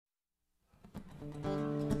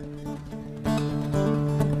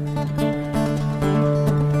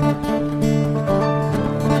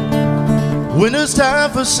Winter's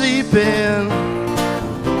time for sleeping,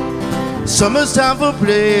 summer's time for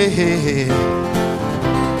play.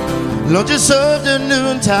 Lunch is served at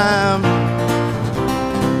noontime,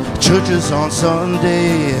 church is on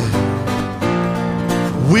Sunday.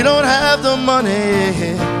 We don't have the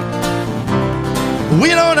money, we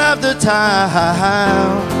don't have the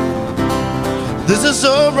time. This is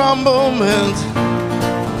a wrong moment,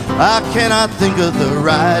 I cannot think of the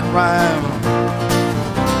right rhyme.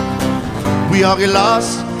 We all get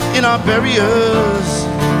lost in our barriers,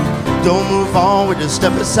 don't move on, we just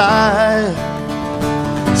step aside.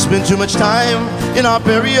 Spend too much time in our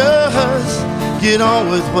barriers, get on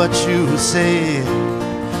with what you say.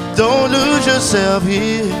 Don't lose yourself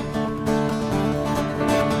here.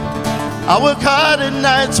 I work hard at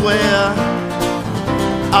nights where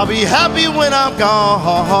I'll be happy when I'm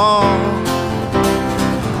gone,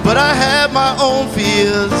 but I have my own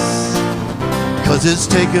fears, 'cause it's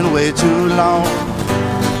taken way too long.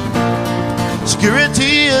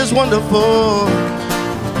 Security is wonderful,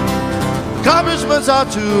 accomplishments are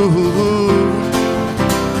too.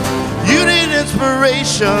 You need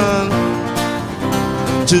inspiration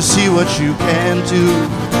to see what you can do.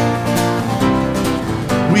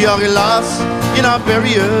 We all get lost in our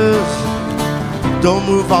barriers, don't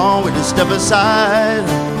move on, we just step aside.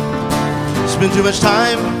 Spend too much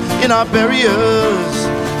time in our barriers,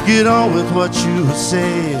 get on with what you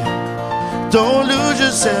say. Don't lose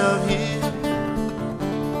yourself here.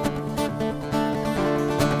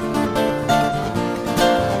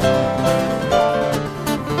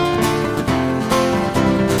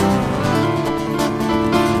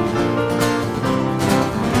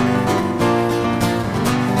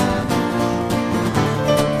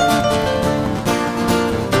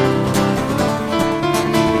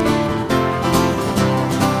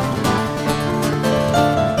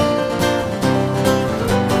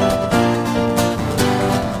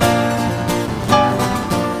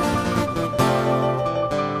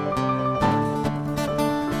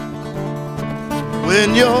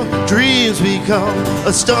 When your dreams become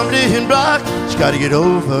a stumbling block, you gotta get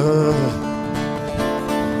over.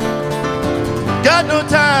 Got no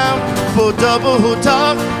time for double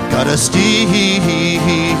talk, gotta steal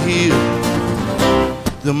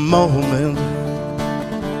the moment.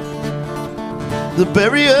 The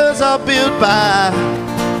barriers are built by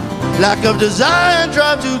lack of desire and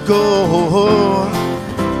drive to go.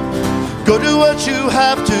 Go do what you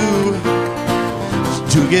have to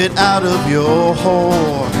get out of your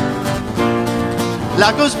hole.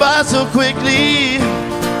 Life goes by so quickly,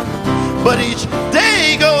 but each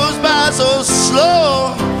day goes by so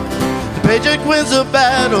slow. The paycheck wins a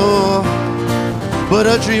battle, but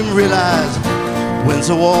a dream realized wins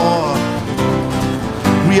a war.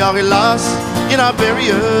 We all get lost in our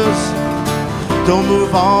barriers, don't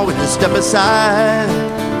move on, we just step aside.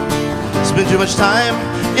 Spend too much time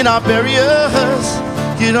in our barriers,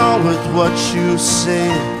 get on with what you say.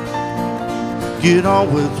 Get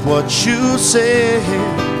on with what you say.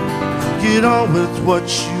 Get on with what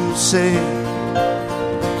you say.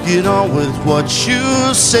 Get on with what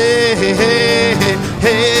you say. Hey, hey,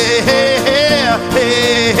 hey, hey, hey,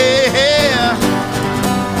 hey.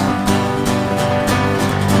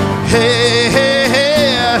 Hey, hey,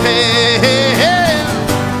 hey, hey, hey.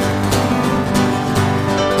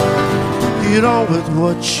 Get on with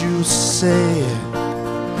what you say.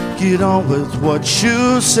 Get on with what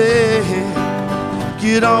you say.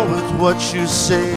 Get on with what you say.